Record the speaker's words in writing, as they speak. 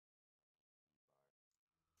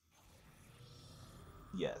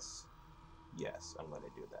Yes. Yes, I'm gonna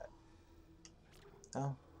do that.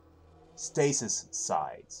 Oh. Stasis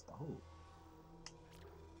sides. Oh.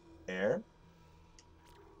 Air?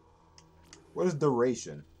 What is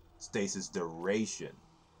duration? Stasis duration.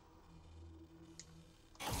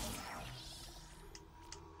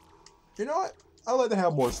 You know what? I'll let them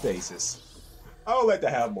have more stasis. I'll let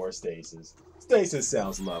them have more stasis. Stasis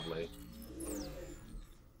sounds lovely.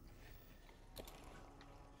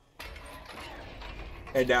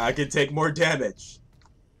 And now I can take more damage.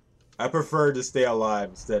 I prefer to stay alive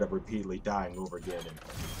instead of repeatedly dying over again and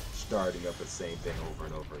starting up the same thing over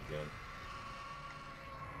and over again.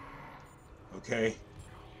 Okay.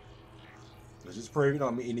 Let's just pray we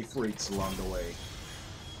don't meet any freaks along the way.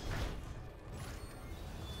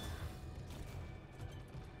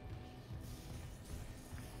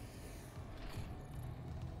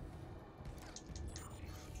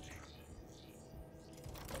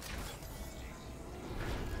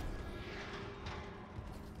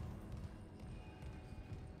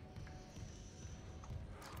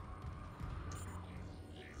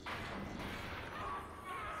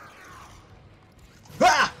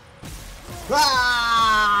 Ah!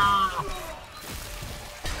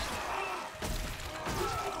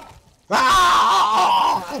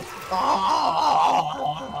 Ah!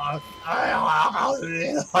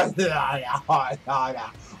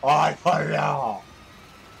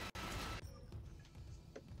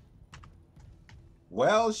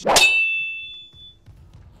 Well,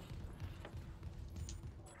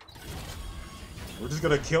 we're just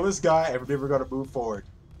gonna kill this guy and then we're gonna move forward.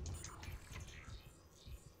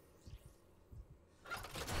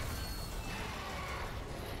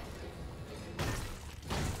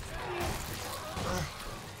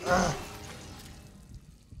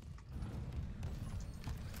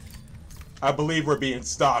 I believe we're being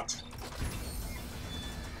stalked.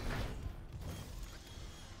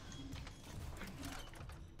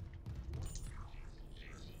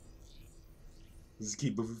 Let's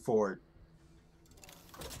keep moving forward.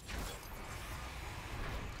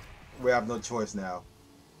 We have no choice now.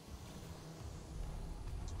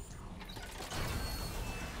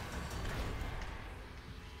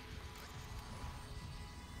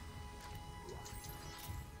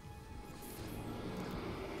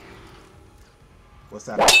 What's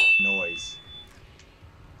that noise?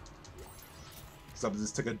 Something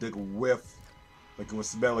just took a big whiff, like it was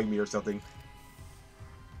smelling me or something.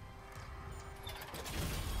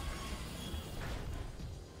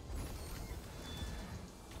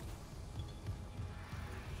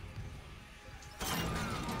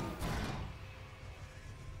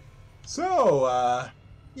 So,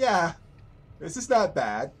 yeah, this is not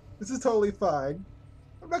bad. This is totally fine.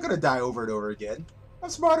 I'm not gonna die over and over again. I'm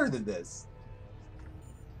smarter than this.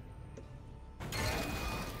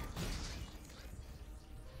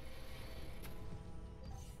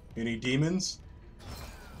 Any demons?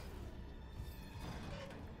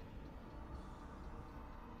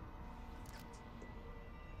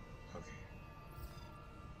 Okay.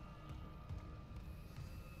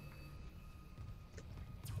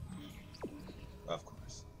 Of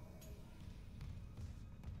course.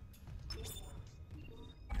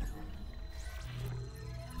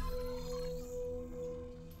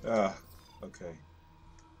 Okay.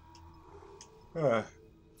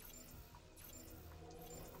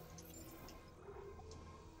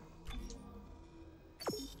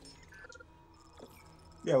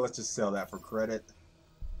 Yeah, let's just sell that for credit.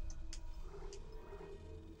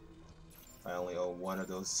 I only own one of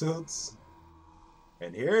those suits.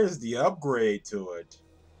 And here's the upgrade to it,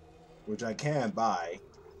 which I can buy.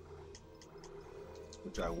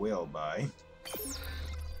 Which I will buy.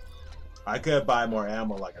 I could buy more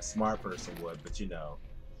ammo like a smart person would, but you know.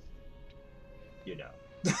 You know.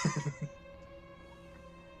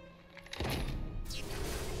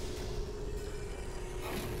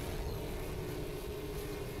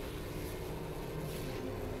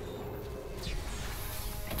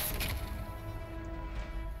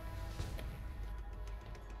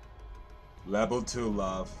 Level 2,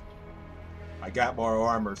 love. I got more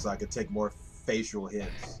armor so I could take more facial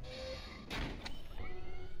hits.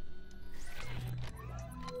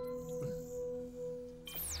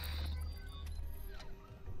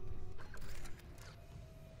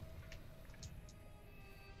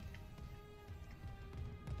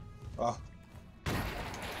 Oh.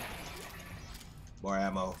 More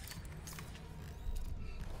ammo.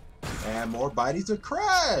 And more bodies to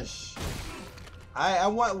crush! I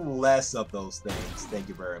want less of those things, thank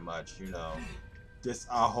you very much, you know. Just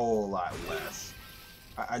a whole lot less.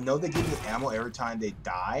 I know they give you ammo every time they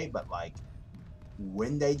die, but like,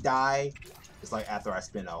 when they die, It's like after I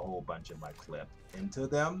spin a whole bunch of my clip into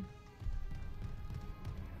them.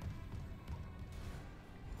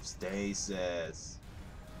 Stasis.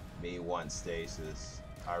 Me want stasis.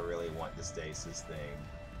 I really want the stasis thing.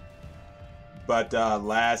 But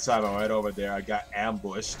last time I went over there, I got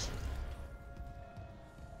ambushed.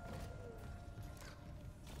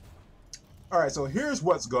 Alright, so here's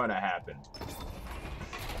what's gonna happen.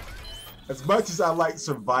 As much as I like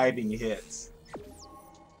surviving hits,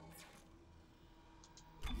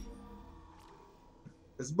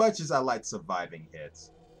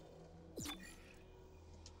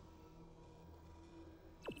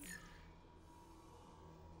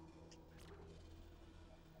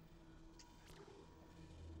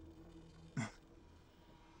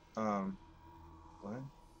 what?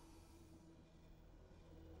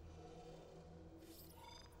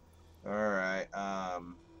 Alright,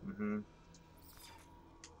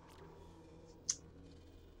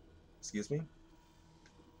 excuse me?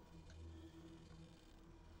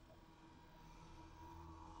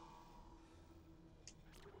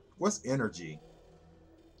 What's energy?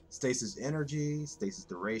 Stasis energy, stasis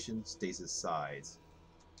duration, stasis size.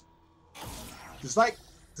 Does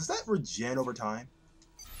that regen over time?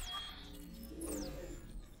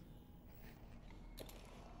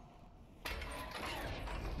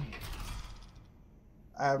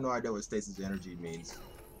 I have no idea what stasis energy means.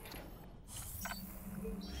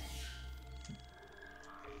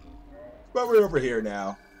 But we're over here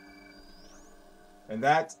now. And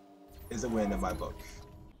that is a win in my book.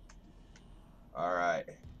 Alright.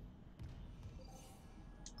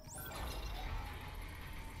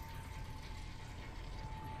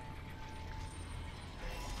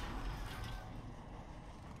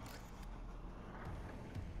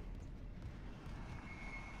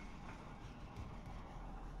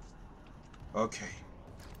 Okay.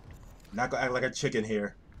 Not gonna act like a chicken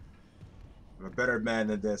here. I'm a better man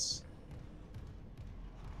than this.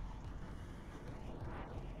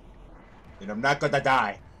 And I'm not gonna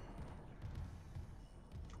die.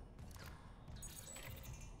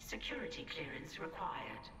 Security clearance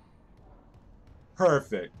required.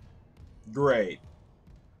 Perfect. Great.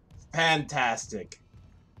 Fantastic.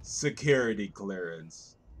 Security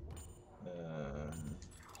clearance.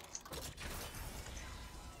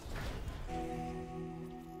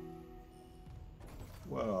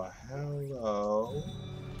 Well, hello.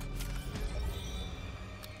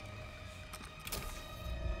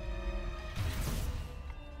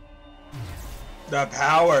 The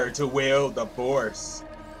power to wield the Force.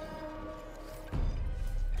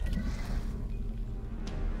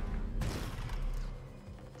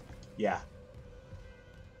 Yeah.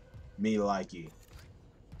 Me likey.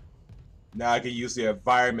 Now I can use the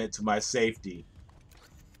environment to my safety.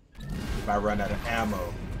 If I run out of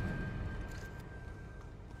ammo.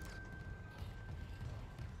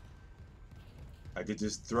 I could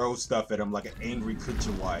just throw stuff at him like an angry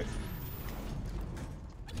creature wife.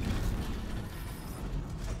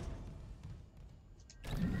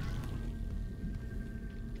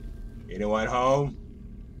 Anyone home?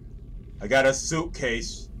 I got a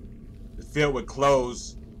suitcase. It's filled with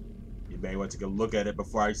clothes. You may want to go look at it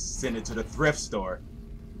before I send it to the thrift store.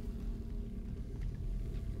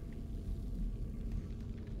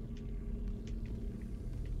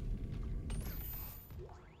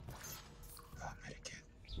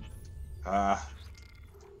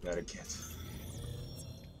 Got a kit.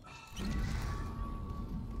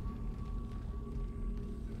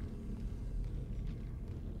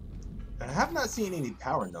 And I have not seen any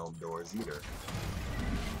power gnome doors either.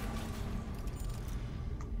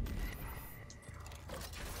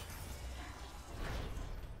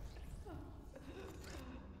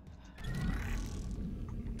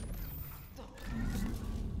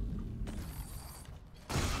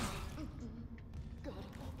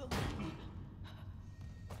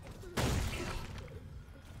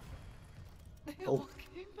 Oh.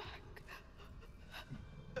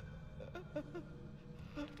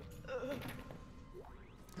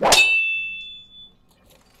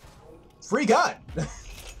 Free gun!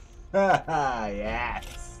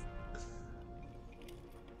 Yes!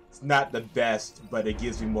 It's not the best, but it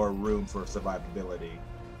gives me more room for survivability.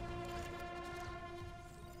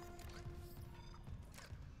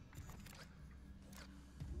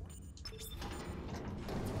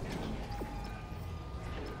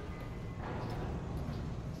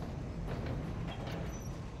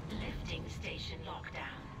 Lifting station lockdown.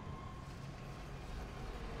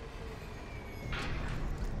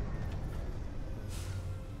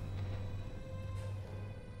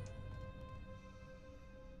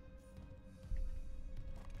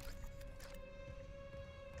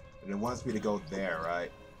 And it wants me to go there,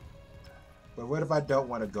 right? But what if I don't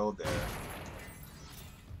want to go there?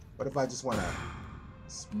 What if I just want to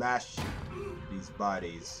smash these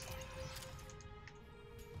bodies?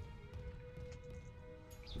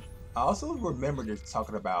 I also remember they're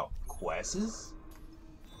talking about quests.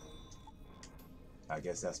 I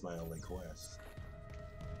guess that's my only quest.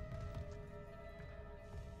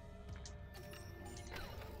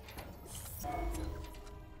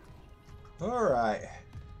 Alright.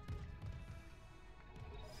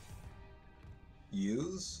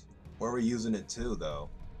 Use? Where are we using it to, though?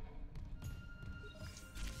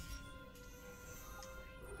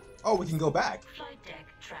 Oh, we can go back. Flight deck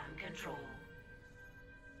tram control.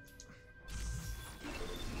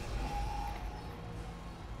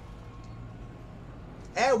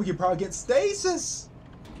 And we can probably get stasis.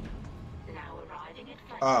 Now arriving at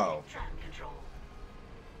flight Oh. deck tram control.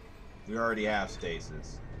 We already have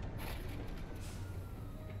stasis.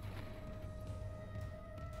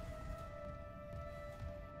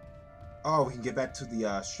 Oh, we can get back to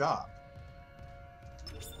the shop.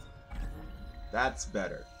 That's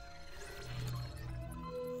better.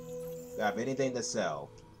 Do I have anything to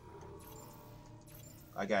sell?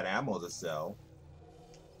 I got ammo to sell.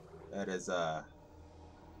 That is not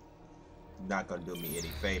gonna do me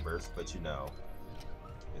any favors, but you know,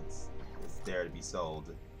 it's there to be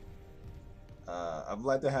sold. I'd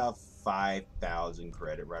like to have 5,000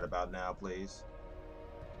 credit right about now, please.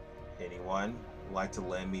 Anyone like to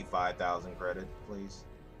lend me 5,000 credit, please?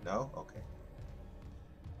 No? Okay.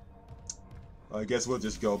 I guess we'll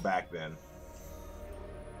just go back then.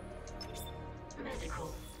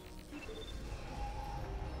 Medical.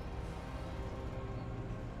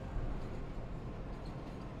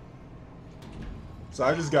 So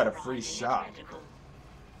I just got a free shop. Medical.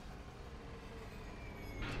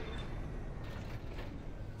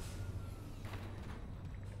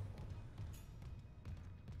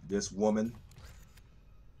 This woman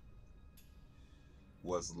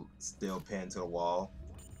was still pinned to the wall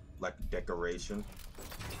like a decoration.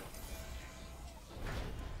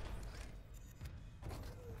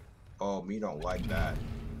 Oh, me don't like that.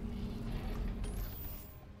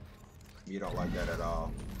 Me don't like that at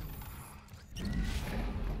all.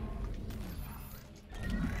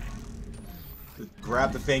 Just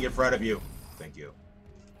grab the thing in front of you. Thank you.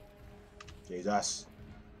 Jesus.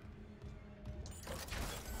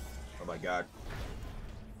 Oh my god.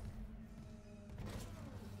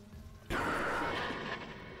 Isaac,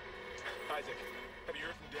 have you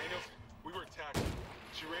heard from Daniels? We were attacked.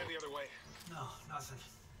 She ran the other way. No, nothing.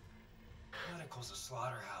 Medical's a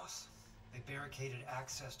slaughterhouse. They barricaded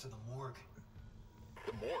access to the morgue.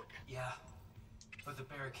 The morgue? Yeah, but the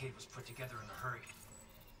barricade was put together in a hurry.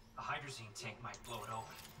 A hydrazine tank might blow it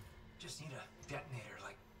open. Just need a detonator,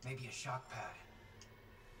 like maybe a shock pad.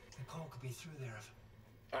 Nicole could be through there if...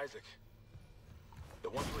 Isaac, the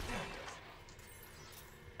one who attacked us.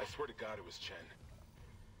 I swear to God it was Chen.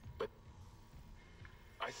 But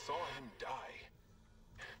I saw him die.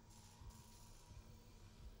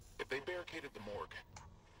 If they barricaded the morgue,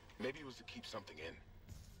 maybe it was to keep something in.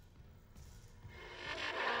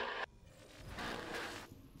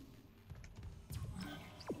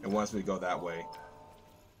 And once we go that way,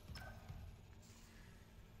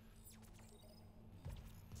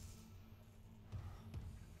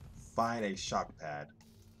 find a shock pad.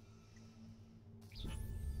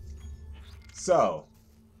 So,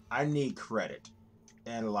 I need credit,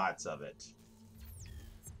 and lots of it.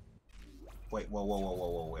 Wait,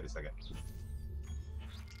 whoa, wait a second.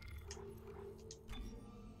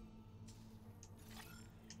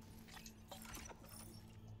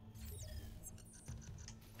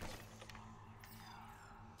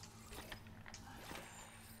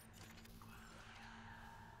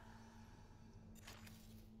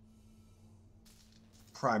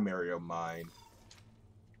 Primary of mine.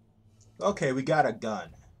 Okay, we got a gun.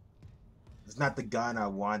 It's not the gun I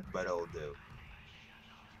want, but it'll do.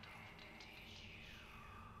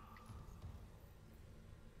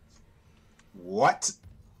 What?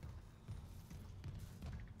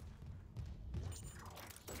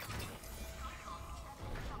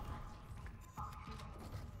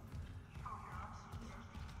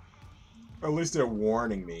 Or at least they're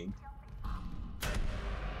warning me.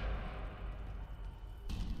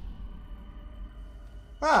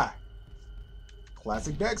 Ah!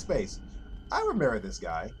 Classic deck space. I remember this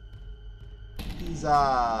guy. He's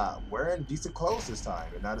wearing decent clothes this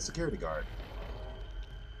time and not a security guard.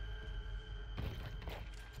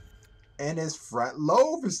 And his front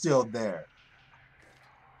lobe is still there.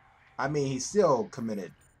 I mean, he still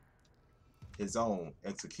committed his own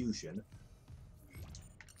execution.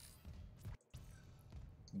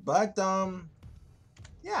 But,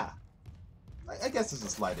 yeah. guess it's a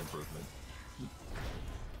slight improvement.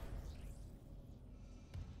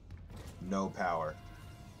 No power.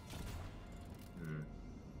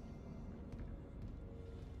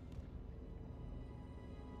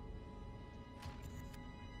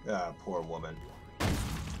 Ah, poor woman.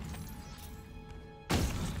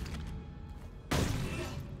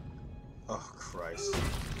 Oh, Christ.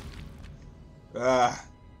 Ah.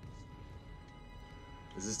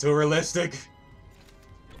 This is too realistic.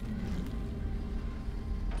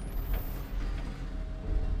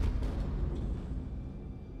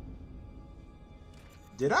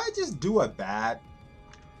 Did I just do a bad?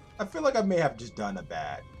 I feel like I may have just done a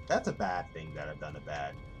bad. That's a bad thing that I've done a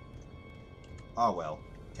bad. Oh well.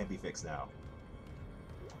 Can't be fixed now.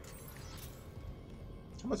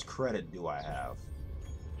 How much credit do I have?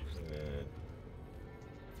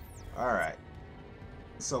 Alright.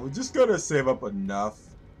 So we're just gonna save up enough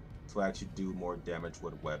to actually do more damage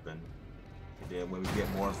with weapon. And then when we get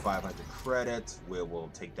more 500 credits, we will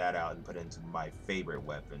take that out and put it into my favorite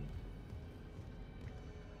weapon.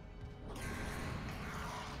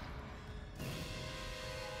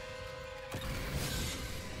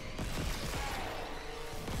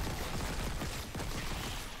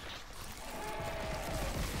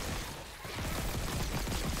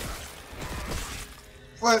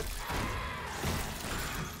 What?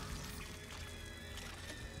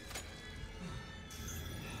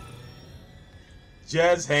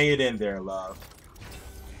 Just hang it in there, love.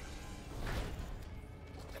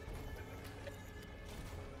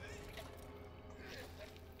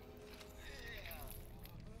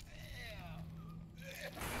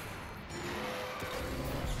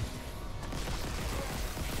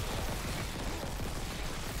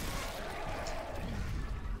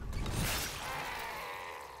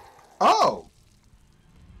 Oh!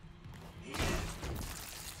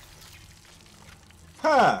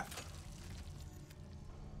 Huh.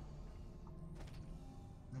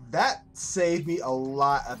 That saved me a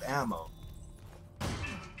lot of ammo.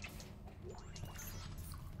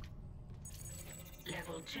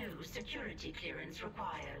 Level 2 security clearance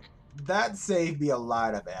required. That saved me a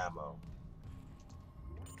lot of ammo.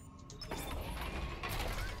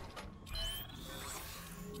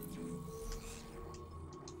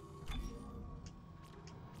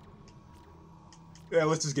 Yeah,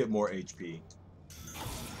 let's just get more HP.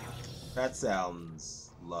 That sounds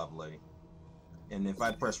lovely. And if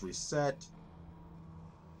I press reset,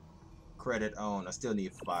 credit own, I still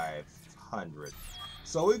need 500.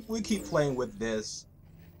 So we keep playing with this,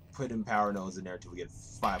 putting power nodes in there until we get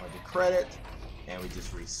 500 credit, and we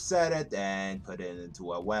just reset it and put it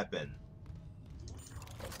into a weapon.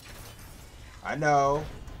 I know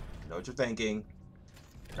what you're thinking.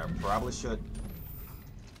 That I probably should.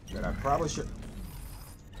 That I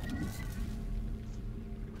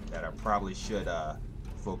probably should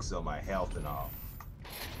focus on my health and all.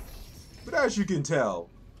 But as you can tell,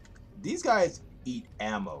 these guys eat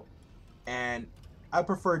ammo, and I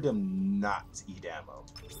prefer them not to eat ammo.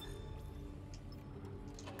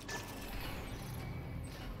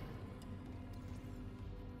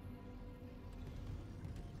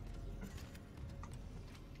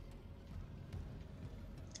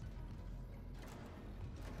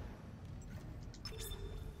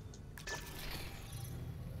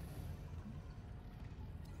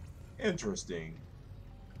 Interesting.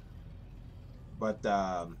 But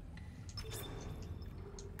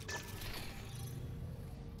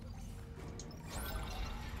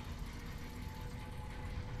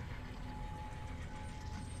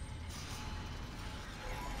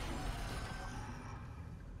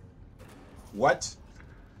what?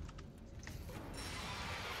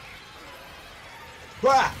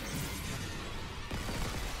 Bah!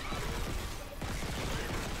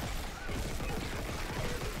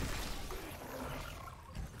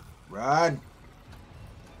 Run!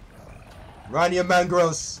 Run, you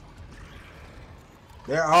mongrels!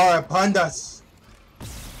 There are upon us!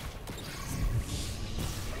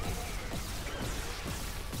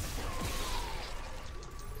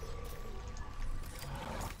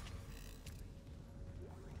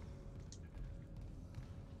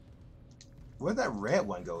 Where that red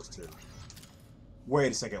one goes to?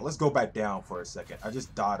 Wait a second, let's go back down for a second. I just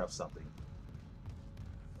thought of something.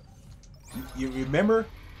 You remember?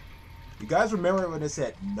 You guys remember when it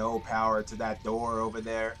said no power to that door over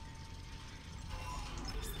there?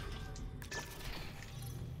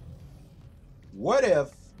 What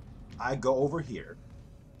if I go over here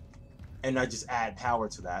and I just add power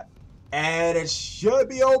to that and it should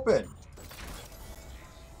be open?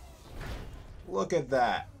 Look at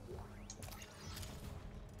that.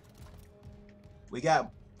 We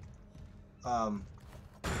got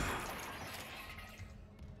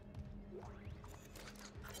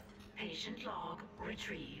Patient log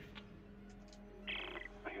retrieved.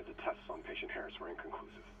 I hear the tests on patient Harris were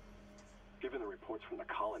inconclusive. Given the reports from the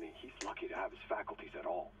colony, he's lucky to have his faculties at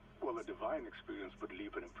all. Well, a divine experience would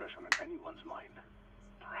leave an impression on anyone's mind.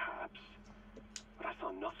 Perhaps. But I saw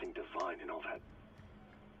nothing divine in all that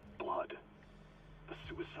blood. The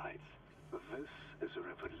suicides. This is a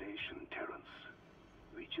revelation, Terrence.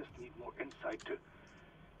 We just need more insight to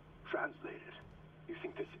translate it. You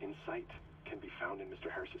think this insight can be found in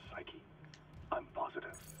Mr. Harris's psyche? I'm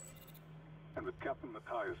positive. And with Captain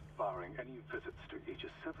Matthias barring any visits to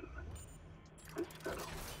Aegis 7, this fellow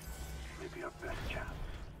may be our best chance.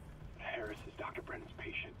 Harris is Dr. Brennan's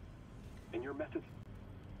patient. And your methods...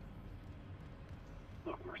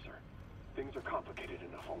 Look, Mercer. Things are complicated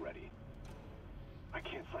enough already. I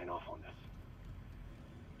can't sign off on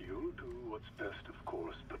this. You'll do what's best, of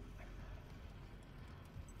course, but...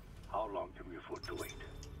 how long can we afford to wait?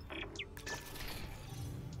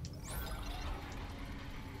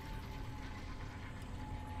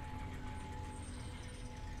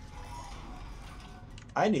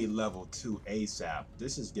 I need level 2 ASAP.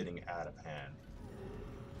 This is getting out of hand.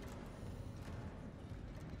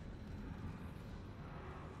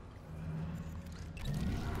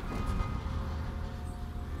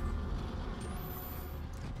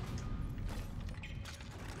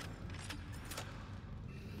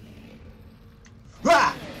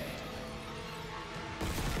 Ah!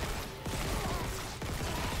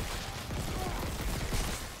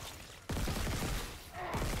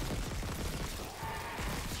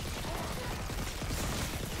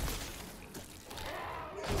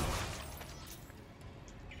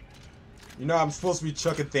 You know, I'm supposed to be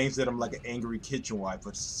chucking things at him like an angry kitchen wife,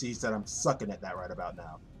 but she sees that I'm sucking at that right about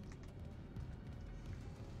now.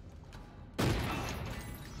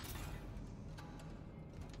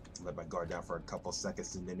 Let my guard down for a couple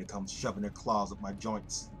seconds, and then it comes shoving their claws up my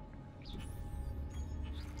joints.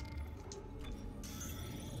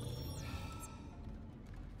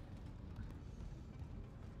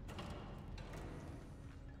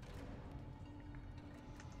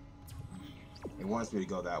 It wants me to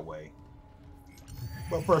go that way.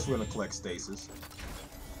 But first we're going to collect stasis.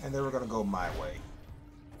 And then we're going to go my way.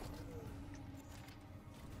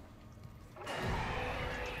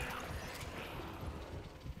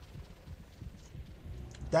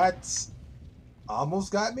 That's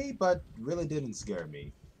almost got me, but really didn't scare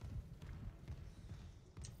me.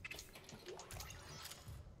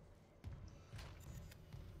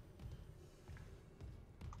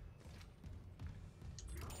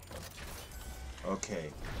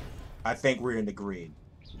 Okay, I think we're in the green.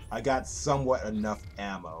 I got somewhat enough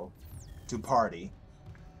ammo to party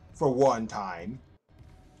for one time,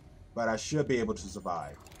 but I should be able to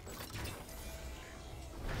survive.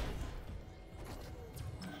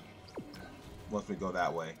 Once we go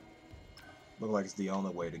that way. Look like it's the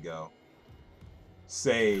only way to go.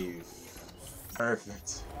 Save.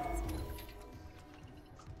 Perfect.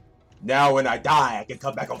 Now when I die, I can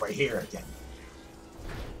come back over here again.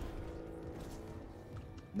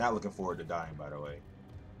 Not looking forward to dying, by the way.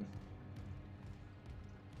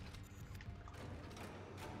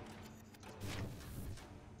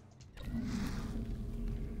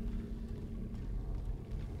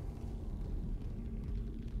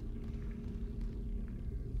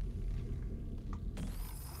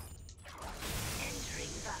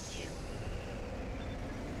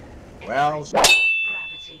 Well,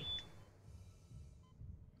 Gravity.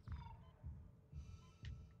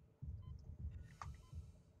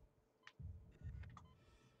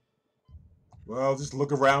 well, just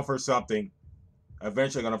look around for something.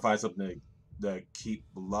 Eventually, I'm gonna find something to keep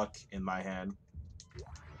luck in my hand.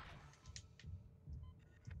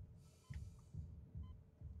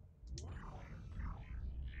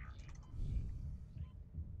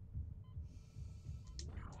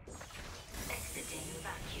 Exiting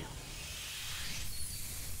vacuum.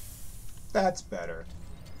 That's better.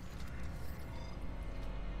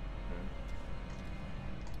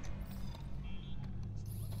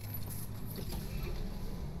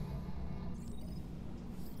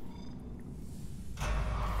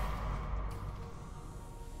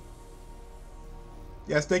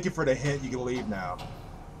 Yes, thank you for the hint. You can leave now.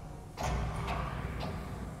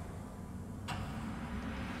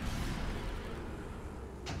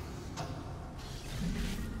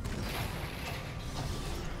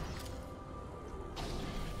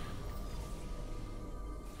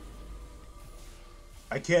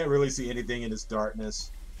 I can't really see anything in this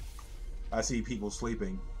darkness. I see people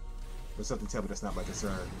sleeping, but something tells me that's not my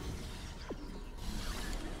concern.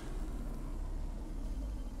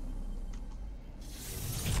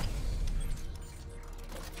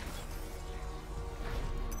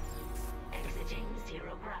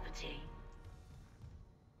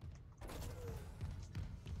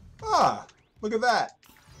 Look at that.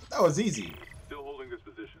 That was easy. Still holding this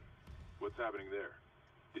position. What's happening there?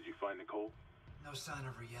 Did you find Nicole? No sign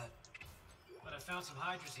of her yet. But I found some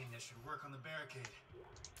hydrazine that should work on the barricade.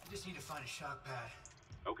 I just need to find a shock pad.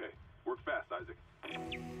 Okay. Work fast, Isaac.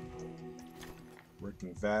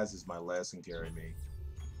 Working fast is my lesson, carry me.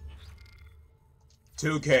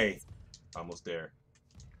 2K. Almost there.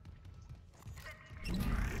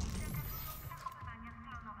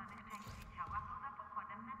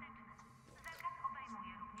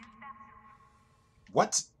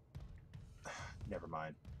 What? Never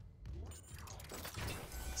mind.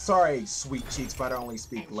 Sorry, sweet cheeks, but I only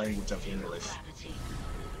speak language of English. Gravity.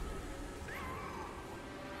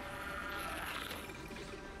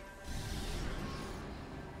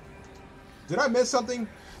 Did I miss something?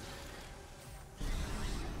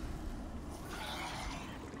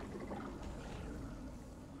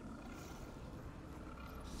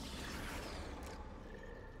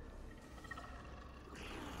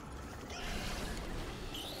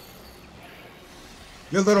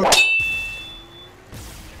 You little.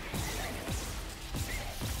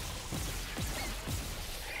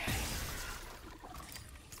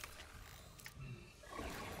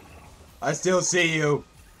 I still see you.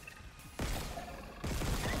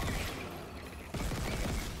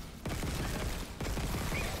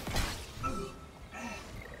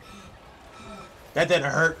 That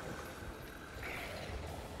didn't hurt.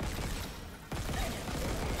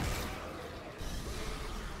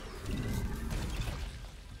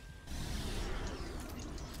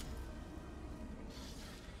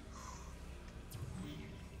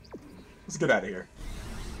 Let's get out of here.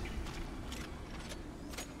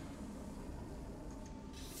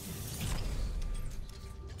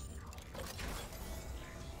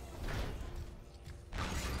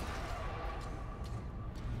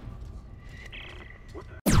 What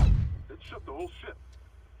the? It shut the whole ship.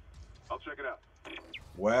 I'll check it out.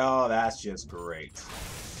 Well, that's just great.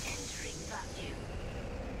 Entering vacuum.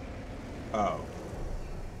 Oh.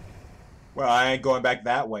 Well, I ain't going back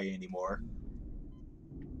that way anymore.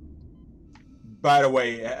 By the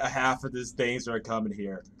way, half of these things that are coming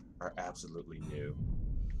here are absolutely new.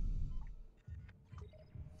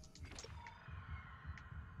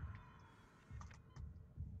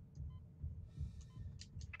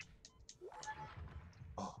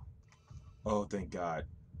 Oh. Oh, thank God.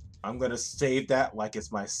 I'm gonna save that like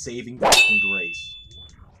it's my saving fucking grace.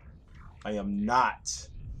 I am not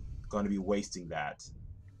gonna be wasting that.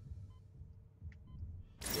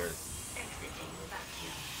 Here. Exiting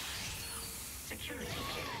vacuum. Security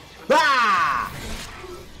clearance. Ah!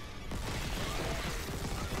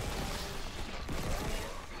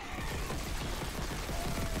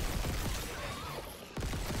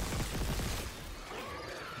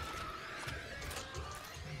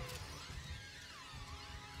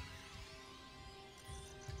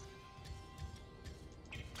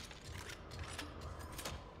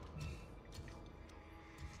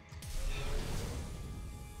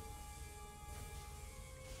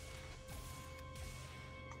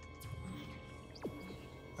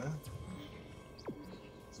 Huh?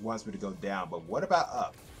 It wants me to go down, but what about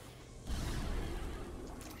up?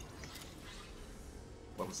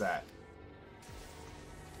 What was that?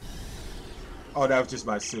 Oh, that was just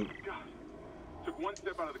my suit. God. Took one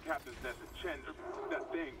step out of the captain's nest and Chen,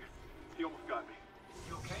 that thing, he almost got me.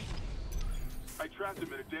 You okay? I trapped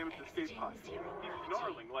him in a damaged escape pod. He's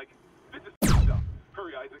snarling like, this is stuff.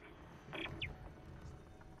 Hurry, Isaac.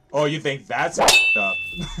 Oh, you think that's up?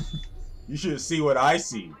 You should see what I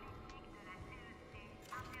see.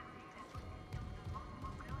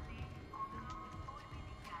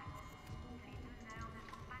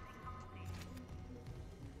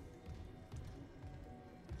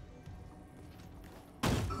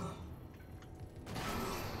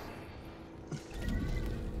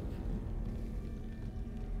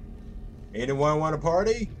 Anyone want a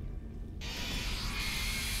party?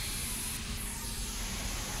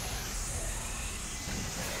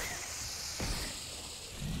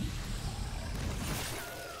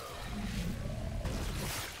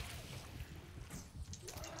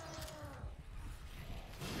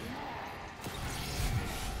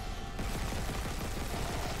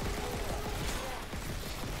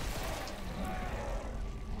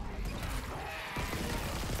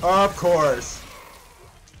 Of course.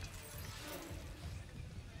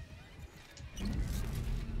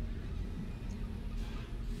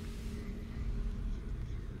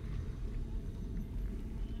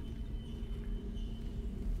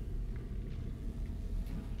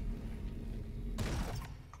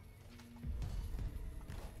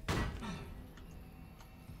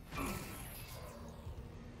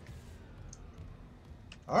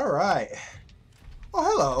 All right.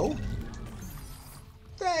 hello.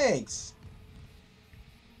 Thanks.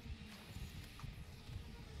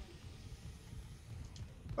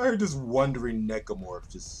 I heard this wandering necromorph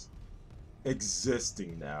just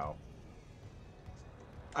existing now.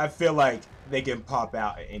 I feel like they can pop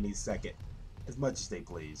out at any second, as much as they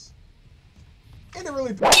please. And it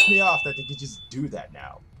really pissed me off that they could just do that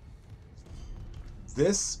now.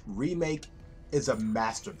 This remake is a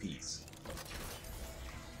masterpiece.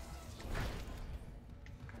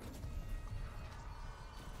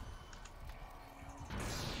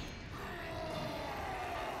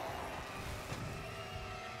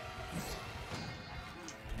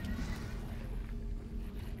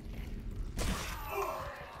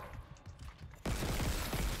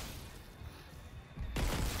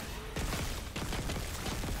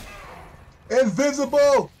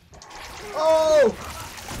 Invisible! Oh!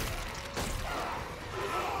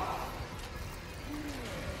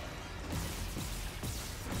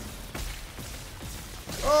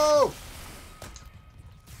 Oh!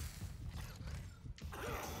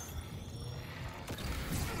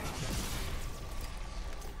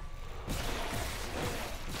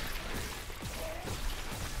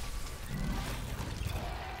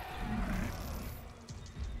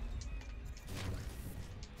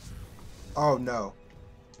 Oh no.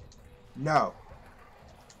 No.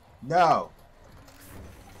 No.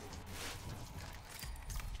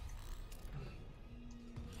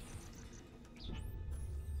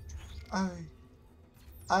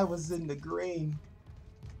 I was in the green.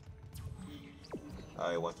 Oh,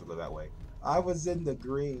 he wants to go that way. I was in the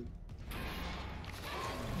green.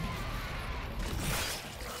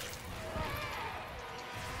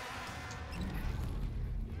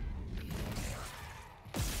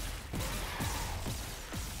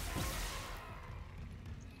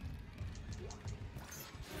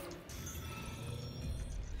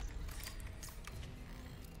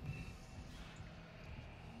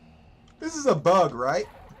 This is a bug, right?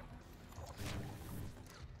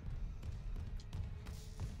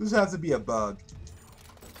 This has to be a bug.